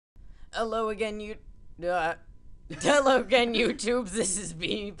Hello again, hello again, YouTube. This is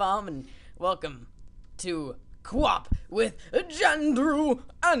Beanie Bomb, and welcome to QWOP with Janndrew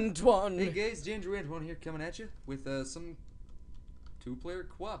Anntwon. Hey guys, Janndrew Anntwon here, coming at you with some two-player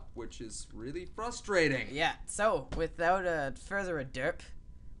QWOP, which is really frustrating. Yeah. So, without further ado,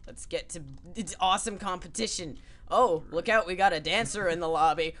 let's get to it's awesome competition. Oh, look out! We got a dancer in the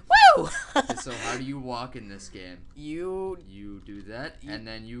lobby. Woo! So how do you walk in this game? You do that, and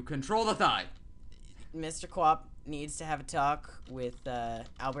then you control the thigh. Mr. QWOP needs to have a talk with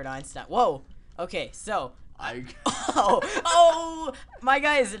Albert Einstein. Whoa. Okay, so oh, my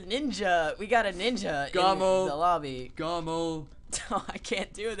guy is a ninja. We got a ninja in the lobby. Gommo. Oh, I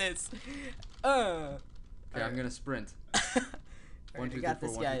can't do this. Okay, I'm gonna sprint. 1, 2, 3, 4,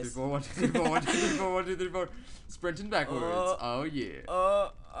 1, 2, 3, 4, 1, 2, 3, 4, 1, 2, 3, 4, 1, 2, 3, 4. Sprinting backwards. Oh yeah.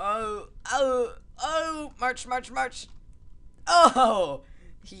 March. Oh,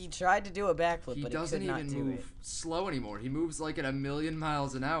 he tried to do a backflip, but he doesn't even move slow anymore. He moves like at 1,000,000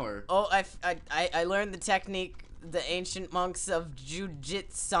 miles an hour. Oh, I learned the technique the ancient monks of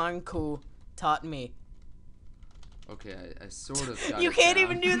Jujitsu taught me. Okay, I sort of got You it can't down.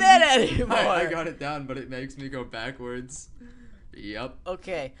 even do that anymore. I got it down, but it makes me go backwards. Yep.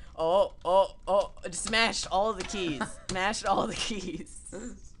 Okay. Oh. Smashed all the keys. Smashed all the keys.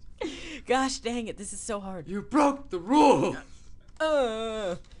 Gosh dang it, this is so hard. You broke the rule!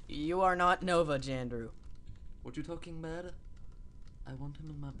 You are not Nova, Janndrew. What you talking about? I want him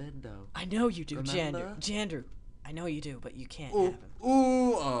in my bed, though. I know you do, Remember? Janndrew. I know you do, but you can't Ooh, have him.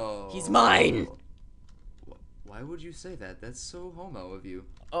 ooh, oh. He's mine! Why would you say that? That's so homo of you.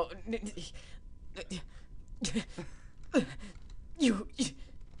 Oh, you.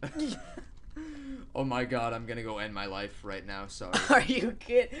 Oh my god, I'm gonna go end my life right now, sorry. Are you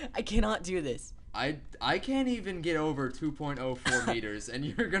kidding? I cannot do this. I can't even get over 2.04 meters, and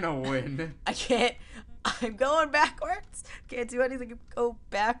you're gonna win. I can't. I'm going backwards. Can't do anything. Go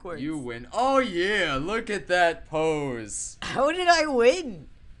backwards. You win. Oh yeah, look at that pose. How did I win?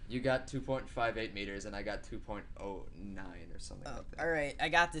 You got 2.58 meters, and I got 2.09 or something like that. Alright, I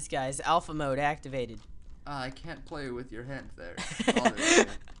got this, guys. Alpha mode activated. I can't play with your hand there.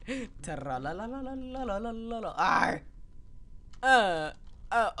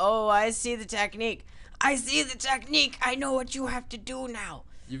 Oh, I see the technique. I know what you have to do now.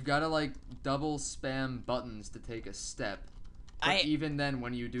 You've got to, like, double spam buttons to take a step. But even then,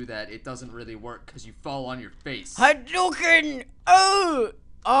 when you do that, it doesn't really work because you fall on your face. Hadouken!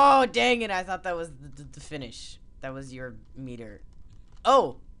 Oh, dang it. I thought that was the finish. That was your meter.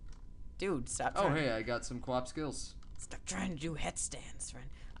 Oh. Dude, stop trying. Oh, hey, I got some QWOP skills. Stop trying to do headstands, friend.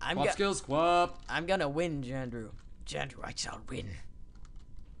 QWOP skills, QWOP. I'm gonna win, Janndrew. Janndrew, I shall win.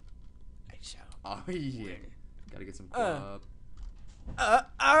 Oh, yeah. Gotta get some QWOP.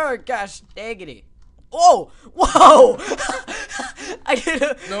 Oh, gosh, daggity. Whoa! Whoa! I did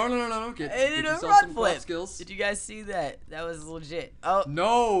a... No. Get yourself run some flip. QWOP skills. Did you guys see that? That was legit. Oh.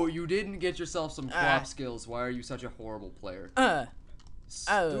 No, you didn't get yourself some QWOP skills. Why are you such a horrible player? I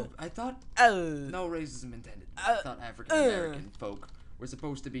thought... No racism intended. I thought African-American folk were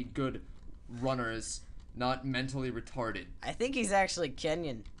supposed to be good runners, not mentally retarded. I think he's actually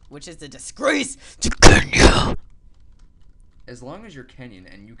Kenyan, which is a disgrace to Kenya. As long as you're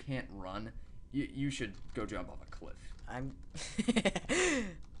Kenyan and you can't run, you should go jump off a cliff.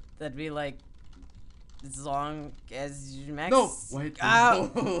 That'd be like, as long as you max. No! Wait.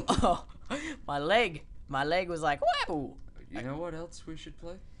 Oh, my leg was like, whoa. You know what else we should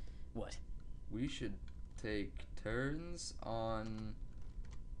play? What? We should take turns on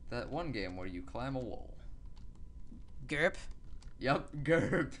that one game where you climb a wall. GURP? Yup,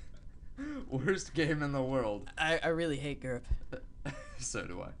 GURP. Worst game in the world. I really hate GURP. So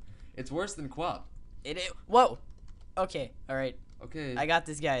do I. It's worse than QWOP. Whoa. Okay, alright. Okay. I got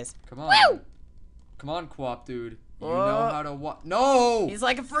this, guys. Come on. Woo! Come on, QWOP, dude. You know how to walk. No! He's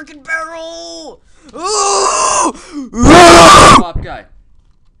like a freaking barrel! QWOP guy.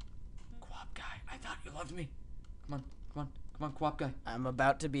 QWOP guy. I thought you loved me. Come on, QWOP guy. I'm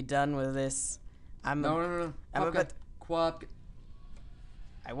about to be done with this. No. QWOP.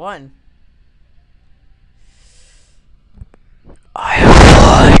 I won.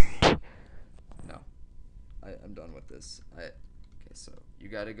 No. I'm done with this. Okay, so you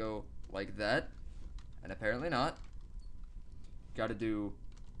gotta go like that. And apparently not. Gotta do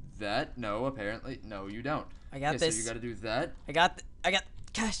that. No, apparently. No, you don't. I got this. So you gotta do that.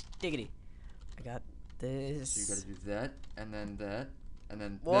 Gosh, diggity. I got this. So you gotta do that, and then that, and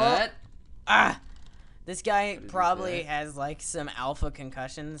then Whoa. that. This guy probably has, like, some alpha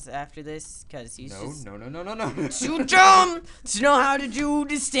concussions after this, because he's No. too dumb to know how to do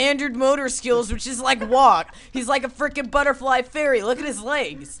the standard motor skills, which is like walk. He's like a freaking butterfly fairy. Look at his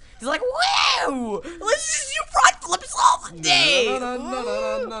legs. He's like, wow! Let's just do front flips all day!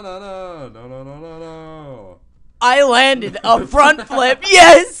 No. I landed a front flip.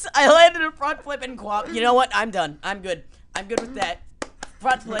 Yes! I landed a front flip in QWOP. You know what? I'm done. I'm good. I'm good with that.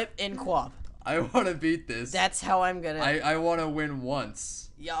 Front flip in QWOP. I want to beat this. That's how I'm gonna... I want to win once.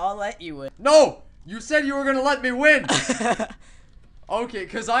 Yeah, I'll let you win. No! You said you were going to let me win! Okay,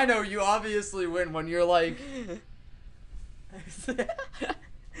 because I know you obviously win when you're like...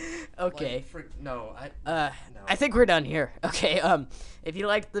 Okay. Like, no. I think we're done here. Okay, if you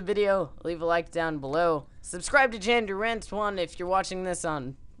liked the video, leave a like down below. Subscribe to Janndrew if you're watching this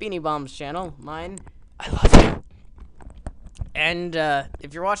on Beanie Bomb's channel. Mine. I love you. And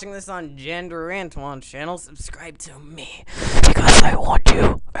if you're watching this on Anntwon's channel, subscribe to me. Because I want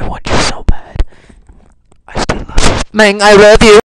you. I want you so bad. I still love you. Meng, I love you.